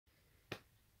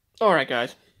Alright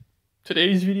guys,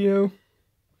 today's video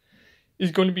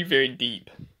is going to be very deep.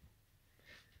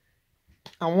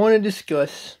 I want to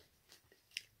discuss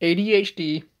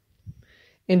ADHD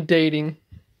and dating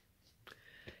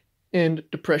and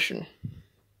depression.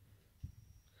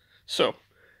 So,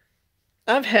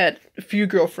 I've had a few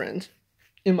girlfriends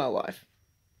in my life.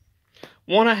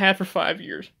 One I had for 5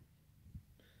 years.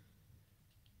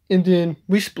 And then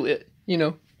we split,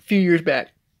 a few years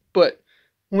back. But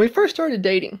when we first started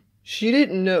dating, she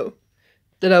didn't know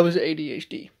that I was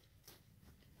ADHD.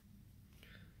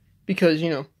 Because,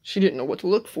 she didn't know what to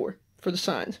look for the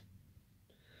signs.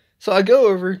 So I go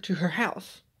over to her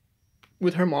house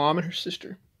with her mom and her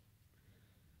sister.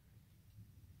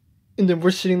 And then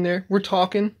we're sitting there, we're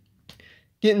talking,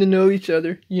 getting to know each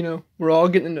other, we're all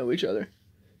getting to know each other.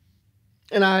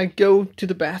 And I go to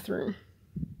the bathroom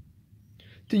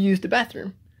to use the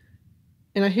bathroom.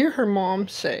 And I hear her mom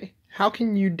say, "How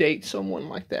can you date someone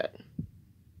like that?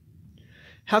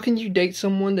 How can you date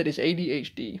someone that is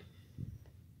ADHD?"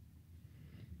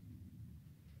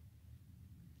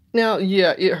 Now,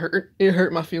 yeah, it hurt. It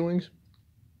hurt my feelings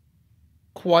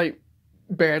quite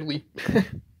badly.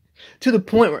 To the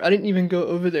point where I didn't even go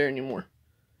over there anymore.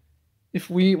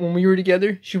 When we were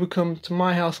together, she would come to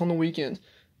my house on the weekends.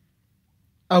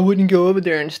 I wouldn't go over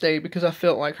there and stay because I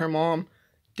felt like her mom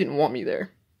didn't want me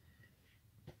there.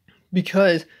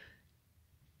 Because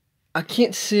I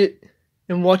can't sit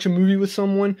and watch a movie with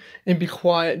someone and be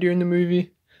quiet during the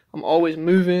movie. I'm always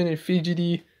moving and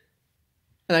fidgety,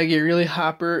 and I get really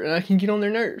hyper, and I can get on their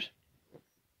nerves.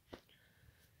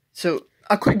 So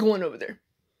I quit going over there.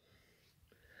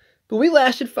 But we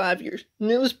lasted 5 years, and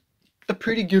it was a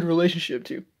pretty good relationship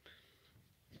too.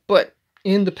 But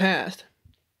in the past,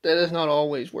 that has not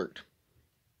always worked.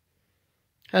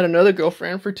 Had another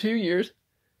girlfriend for 2 years.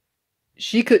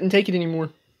 She couldn't take it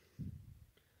anymore.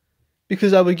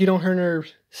 Because I would get on her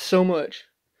nerves so much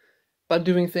by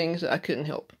doing things that I couldn't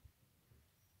help.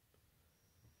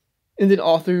 And then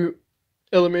all through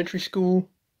elementary school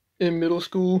and middle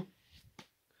school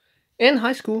and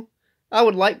high school, I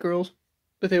would like girls,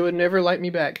 but they would never like me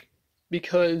back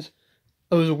because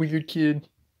I was a weird kid.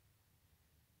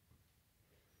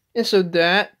 And so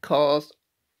that caused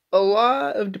a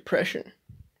lot of depression.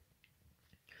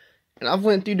 And I've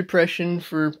went through depression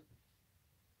for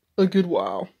a good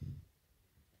while.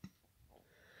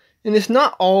 And it's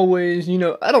not always,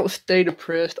 I don't stay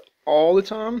depressed all the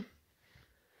time.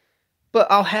 But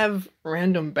I'll have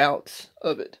random bouts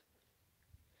of it.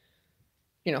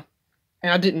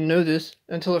 And I didn't know this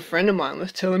until a friend of mine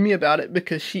was telling me about it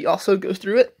because she also goes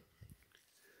through it.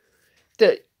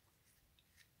 That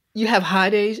you have high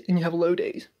days and you have low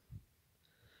days.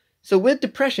 So with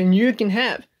depression, you can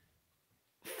have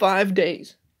 5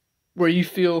 days where you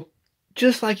feel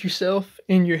just like yourself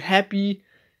and you're happy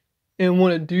and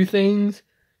want to do things.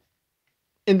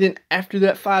 And then after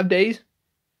that 5 days,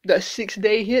 that 6th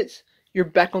day hits, you're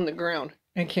back on the ground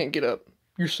and can't get up.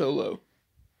 You're so low.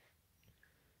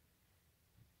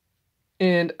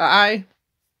 And I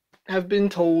have been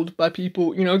told by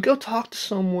people, go talk to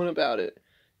someone about it.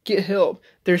 Get help.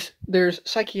 There's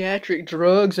psychiatric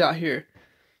drugs out here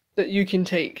that you can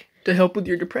take to help with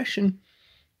your depression.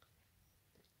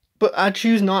 But I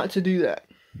choose not to do that.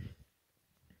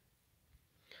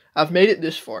 I've made it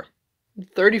this far. I'm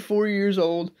 34 years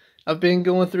old. I've been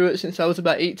going through it since I was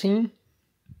about 18.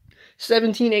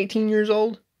 17, 18 years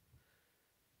old.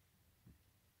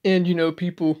 And,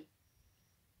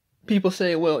 people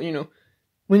say, well,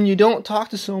 when you don't talk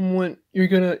to someone, you're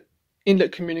going to end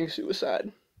up committing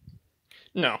suicide.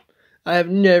 No, I have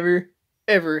never,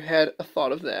 ever had a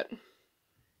thought of that.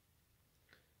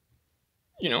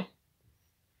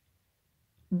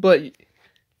 But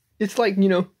it's like,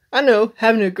 I know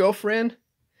having a girlfriend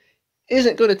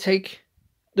isn't going to take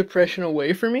depression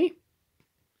away from me.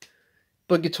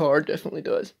 But guitar definitely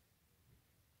does.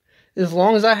 As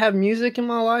long as I have music in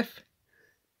my life,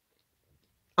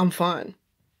 I'm fine.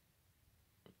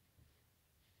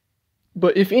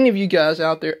 But if any of you guys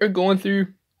out there are going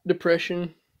through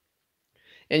depression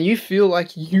and you feel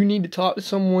like you need to talk to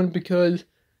someone because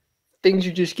things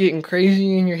are just getting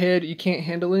crazy in your head, you can't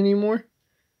handle it anymore,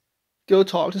 go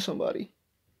talk to somebody.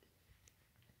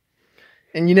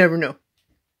 And you never know.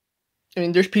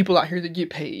 There's people out here that get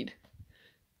paid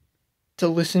to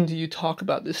listen to you talk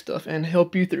about this stuff and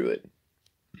help you through it.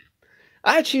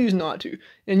 I choose not to.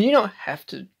 And you don't have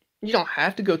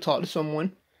to go talk to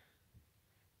someone.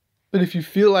 But if you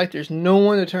feel like there's no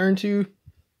one to turn to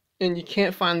and you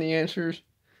can't find the answers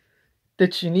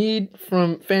that you need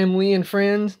from family and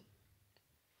friends,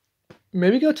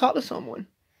 maybe go talk to someone.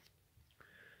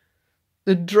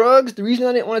 The drugs, the reason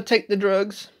I didn't want to take the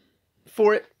drugs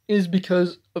for it is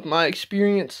because of my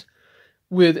experience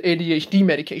with ADHD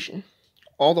medication.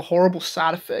 All the horrible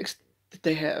side effects that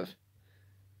they have.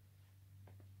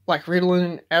 Like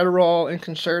Ritalin, Adderall, and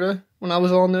Concerta, when I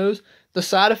was on those, the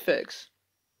side effects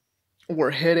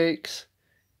were headaches,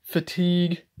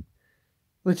 fatigue.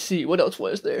 Let's see, what else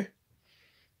was there?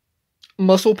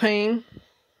 Muscle pain,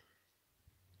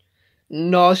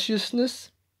 nausea,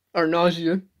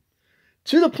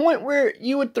 to the point where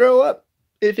you would throw up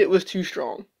if it was too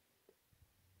strong.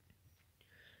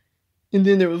 And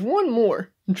then there was one more.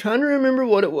 I'm trying to remember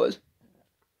what it was.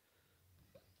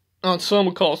 Some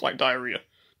would call it like diarrhea.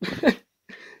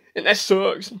 And that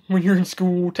sucks when you're in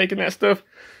school taking that stuff.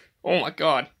 Oh my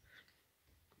god.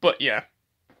 But yeah.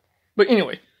 But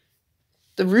anyway,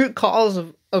 the root cause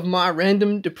of my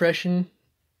random depression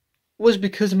was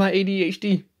because of my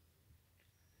ADHD.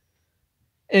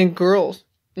 And girls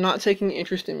not taking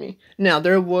interest in me. Now,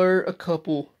 there were a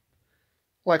couple,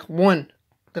 like one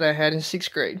that I had in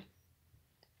 6th grade.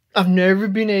 I've never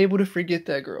been able to forget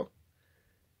that girl.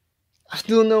 I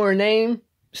still know her name,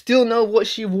 still know what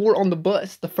she wore on the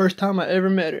bus the first time I ever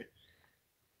met her.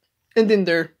 And then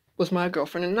there was my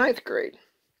girlfriend in 9th grade.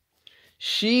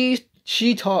 She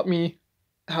taught me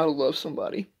how to love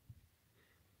somebody.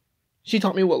 She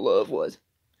taught me what love was.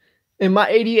 And my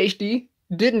ADHD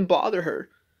didn't bother her.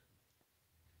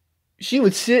 She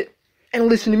would sit and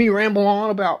listen to me ramble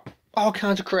on about all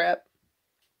kinds of crap.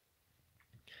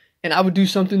 And I would do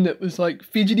something that was like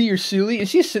fidgety or silly, and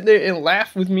she'd sit there and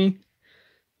laugh with me.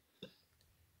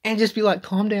 And just be like,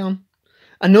 calm down.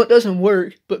 I know it doesn't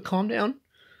work, but calm down.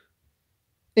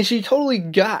 And she totally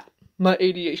got my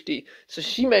ADHD. So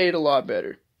she made it a lot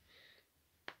better.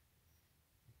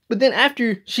 But then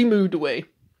after she moved away,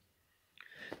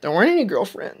 there weren't any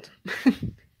girlfriends.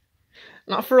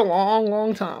 Not for a long,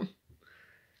 long time.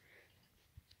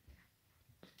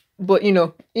 But, you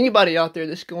know, anybody out there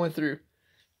that's going through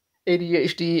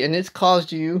ADHD and it's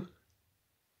caused you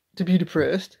to be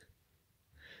depressed,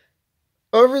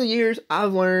 over the years,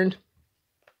 I've learned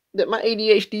that my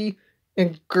ADHD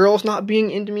and girls not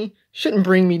being into me shouldn't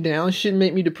bring me down, shouldn't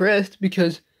make me depressed,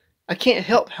 because I can't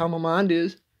help how my mind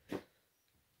is.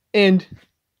 And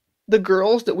the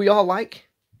girls that we all like,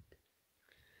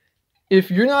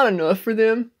 if you're not enough for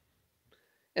them,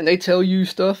 and they tell you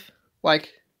stuff like,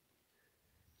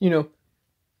 you know,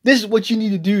 this is what you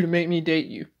need to do to make me date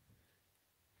you.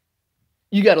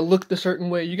 You gotta look a certain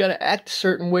way, you gotta act a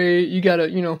certain way, you gotta,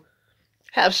 you know,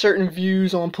 have certain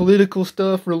views on political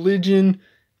stuff, religion.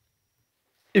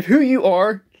 If who you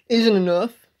are isn't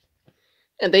enough,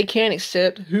 and they can't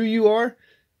accept who you are,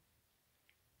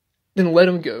 then let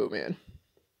them go, man.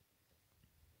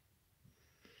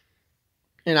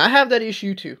 And I have that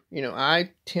issue too. You know,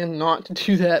 I tend not to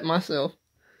do that myself.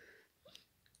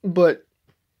 But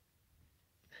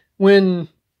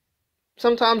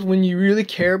sometimes when you really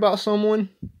care about someone,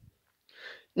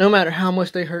 no matter how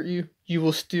much they hurt you, you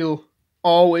will still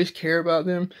always care about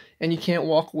them, and you can't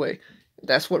walk away.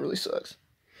 That's what really sucks.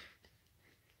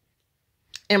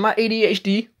 And my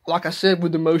ADHD, like I said,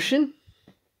 with emotion,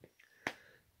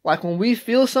 like when we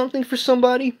feel something for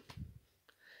somebody,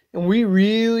 and we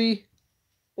really,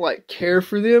 like, care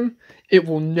for them, it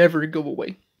will never go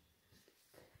away.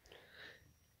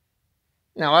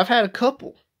 Now, I've had a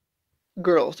couple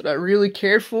girls that I really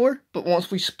cared for, but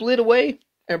once we split away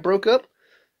and broke up,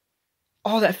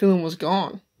 all that feeling was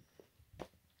gone.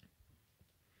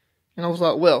 And I was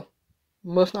like, well,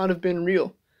 must not have been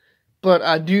real. But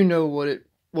I do know what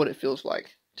it feels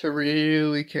like to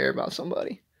really care about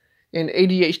somebody. In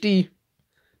ADHD,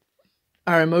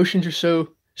 our emotions are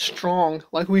so strong.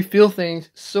 Like, we feel things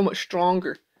so much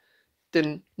stronger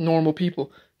than normal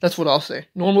people. That's what I'll say.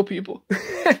 Normal people.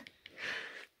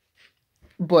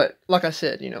 But, like I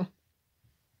said, you know,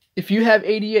 if you have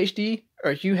ADHD,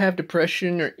 or if you have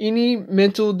depression, or any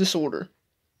mental disorder,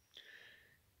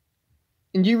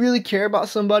 and you really care about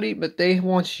somebody, but they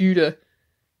want you to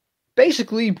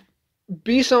basically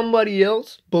be somebody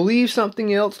else, believe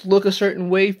something else, look a certain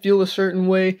way, feel a certain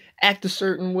way, act a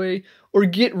certain way, or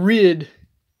get rid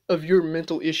of your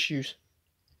mental issues,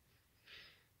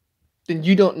 then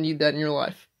you don't need that in your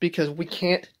life, because we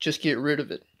can't just get rid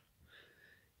of it.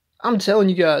 I'm telling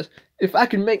you guys, if I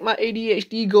could make my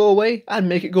ADHD go away, I'd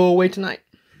make it go away tonight.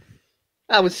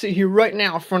 I would sit here right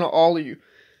now in front of all of you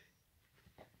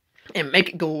and make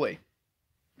it go away.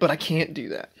 But I can't do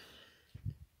that.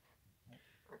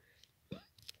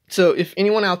 So if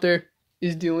anyone out there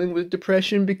is dealing with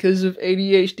depression because of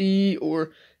ADHD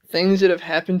or things that have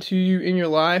happened to you in your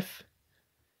life,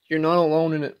 you're not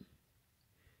alone in it.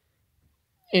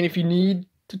 And if you need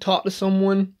to talk to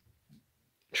someone,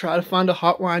 Try to find a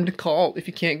hotline to call if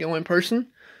you can't go in person,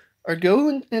 or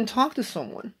go and talk to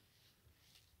someone.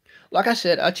 Like I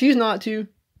said, I choose not to,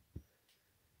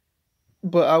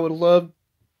 but I would love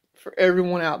for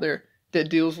everyone out there that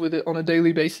deals with it on a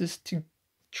daily basis to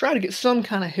try to get some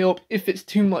kind of help if it's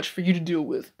too much for you to deal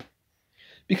with.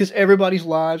 Because everybody's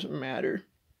lives matter.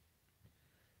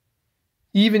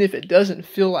 Even if it doesn't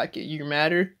feel like it, you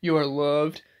matter, you are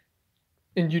loved,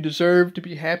 and you deserve to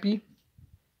be happy,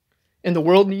 and the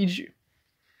world needs you.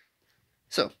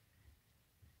 So,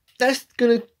 that's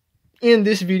gonna end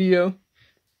this video.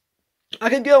 I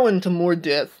could go into more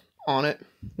depth on it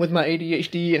with my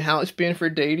ADHD and how it's been for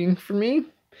dating for me.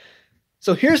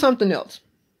 So here's something else.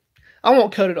 I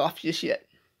won't cut it off just yet.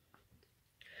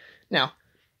 Now,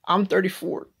 I'm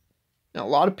 34. Now, a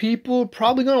lot of people are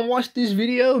probably going to watch this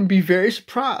video and be very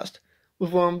surprised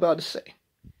with what I'm about to say.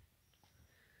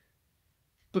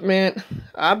 But man,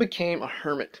 I became a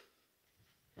hermit.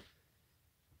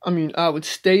 I mean, I would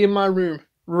stay in my room,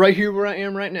 right here where I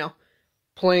am right now,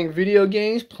 playing video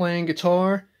games, playing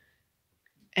guitar,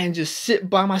 and just sit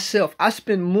by myself. I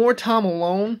spend more time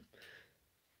alone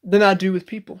than I do with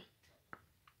people.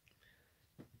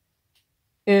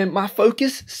 And my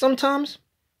focus sometimes,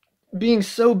 being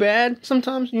so bad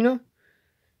sometimes,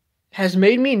 has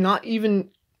made me not even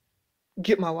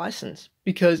get my license.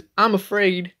 Because I'm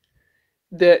afraid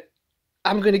that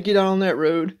I'm going to get out on that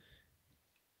road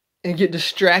and get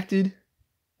distracted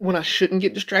when I shouldn't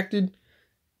get distracted.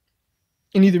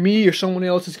 And either me or someone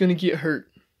else is going to get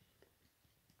hurt.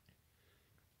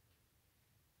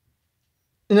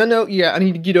 And I know, I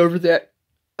need to get over that.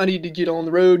 I need to get on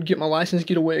the road, get my license,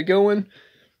 get a way of going.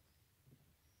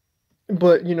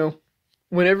 But,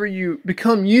 whenever you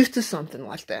become used to something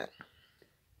like that,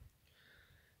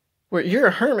 where you're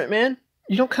a hermit, man,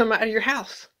 you don't come out of your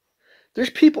house. There's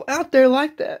people out there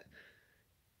like that.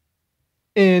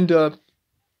 And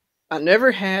I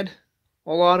never had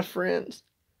a lot of friends.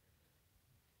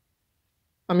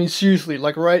 I mean, seriously,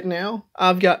 like right now,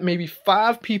 I've got maybe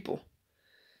 5 people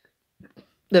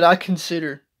that I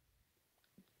consider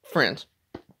friends.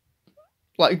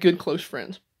 Like good, close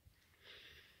friends.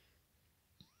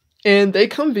 And they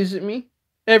come visit me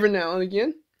every now and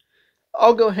again.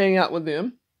 I'll go hang out with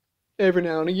them every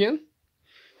now and again.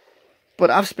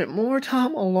 But I've spent more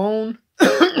time alone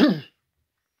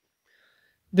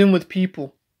than with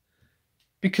people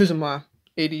because of my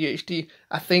ADHD.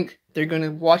 I think they're going to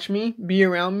watch me, be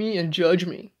around me, and judge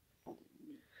me.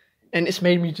 And it's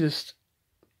made me just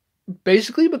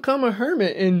basically become a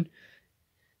hermit. And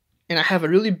I have a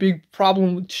really big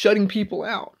problem with shutting people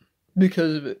out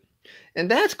because of it. And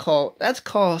that's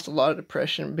caused a lot of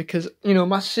depression because,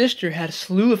 my sister had a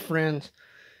slew of friends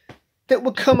that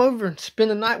would come over and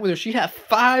spend the night with her. She had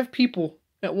 5 people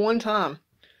at one time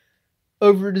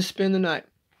over to spend the night.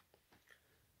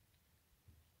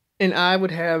 And I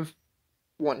would have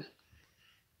 1.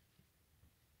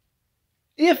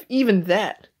 If even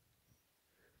that.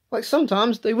 Like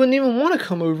sometimes they wouldn't even want to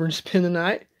come over and spend the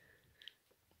night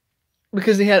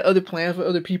because they had other plans with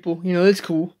other people. It's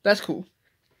cool. That's cool.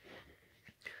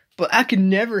 But I could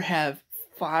never have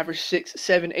 5 or 6,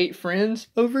 7, 8 friends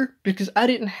over because I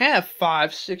didn't have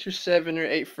 5, 6, or 7 or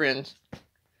 8 friends.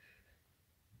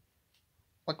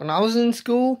 Like when I was in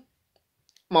school,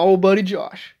 my old buddy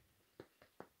Josh,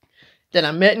 that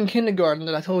I met in kindergarten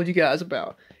that I told you guys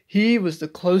about, he was the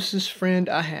closest friend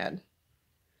I had.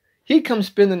 He'd come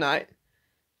spend the night.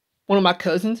 One of my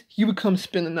cousins, he would come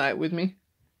spend the night with me.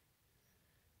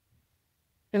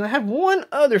 And I had one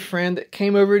other friend that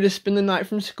came over to spend the night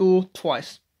from school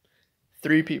twice.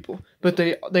 3 people. But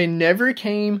they never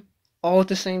came all at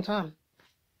the same time.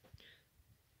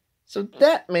 So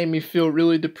that made me feel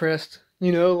really depressed.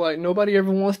 Like nobody ever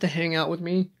wants to hang out with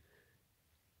me.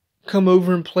 Come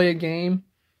over and play a game.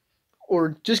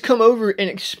 Or just come over and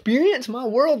experience my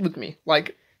world with me.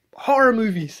 Like horror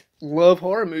movies. Love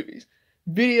horror movies.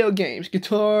 Video games.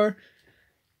 Guitar.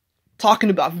 Talking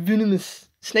about venomous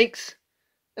snakes.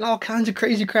 And all kinds of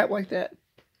crazy crap like that.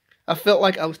 I felt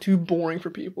like I was too boring for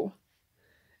people.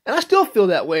 And I still feel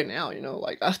that way now,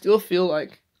 Like, I still feel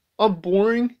like I'm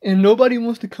boring and nobody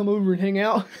wants to come over and hang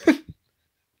out.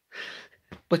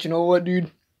 But you know what, dude?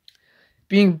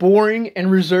 Being boring and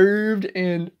reserved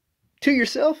and to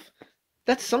yourself,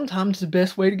 that's sometimes the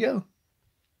best way to go.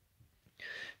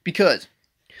 Because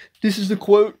this is the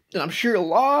quote that I'm sure a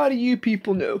lot of you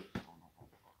people know.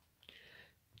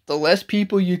 The less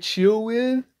people you chill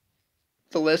with,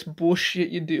 the less bullshit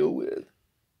you deal with.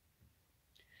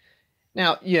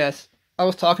 Now, yes, I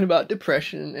was talking about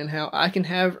depression and how I can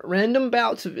have random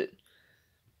bouts of it.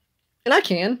 And I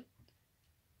can.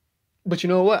 But you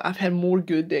know what? I've had more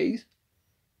good days.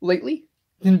 lately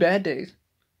than bad days.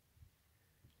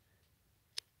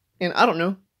 And I don't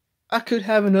know, I could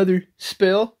have another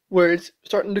spell where it's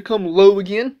starting to come low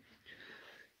again.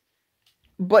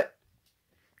 But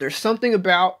there's something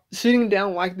about sitting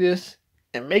down like this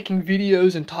and making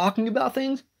videos and talking about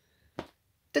things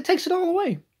that takes it all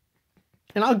away.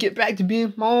 And I'll get back to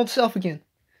being my old self again.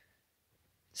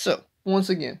 So, once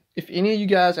again, if any of you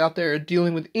guys out there are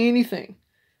dealing with anything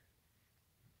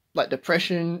like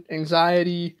depression,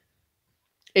 anxiety,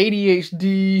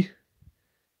 ADHD,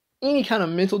 any kind of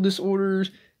mental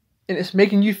disorders, and it's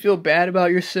making you feel bad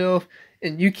about yourself,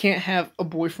 and you can't have a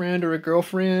boyfriend or a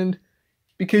girlfriend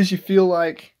because you feel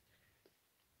like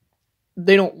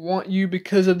they don't want you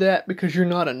because of that, because you're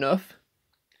not enough,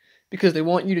 because they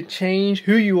want you to change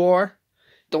who you are,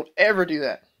 don't ever do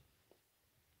that.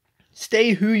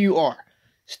 Stay who you are.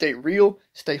 Stay real,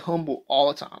 stay humble all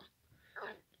the time.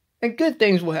 And good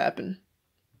things will happen.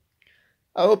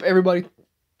 I hope everybody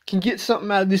can get something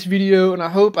out of this video, and I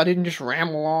hope I didn't just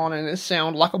ramble on and it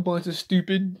sound like a bunch of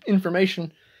stupid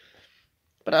information.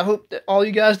 But I hope that all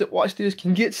you guys that watch this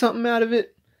can get something out of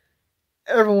it.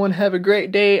 Everyone have a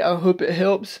great day. I hope it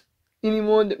helps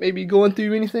anyone that may be going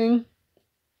through anything.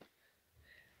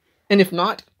 And if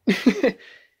not,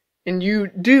 and you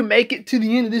do make it to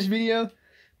the end of this video,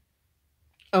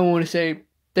 I want to say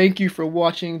thank you for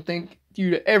watching. Thank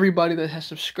you to everybody that has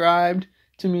subscribed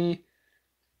to me.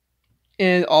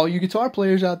 And all you guitar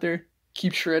players out there,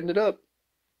 keep shredding it up.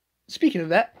 Speaking of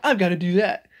that, I've got to do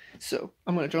that. So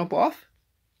I'm going to jump off,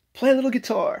 play a little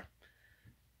guitar.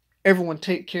 Everyone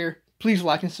take care. Please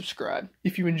like and subscribe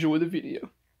if you enjoy the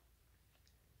video.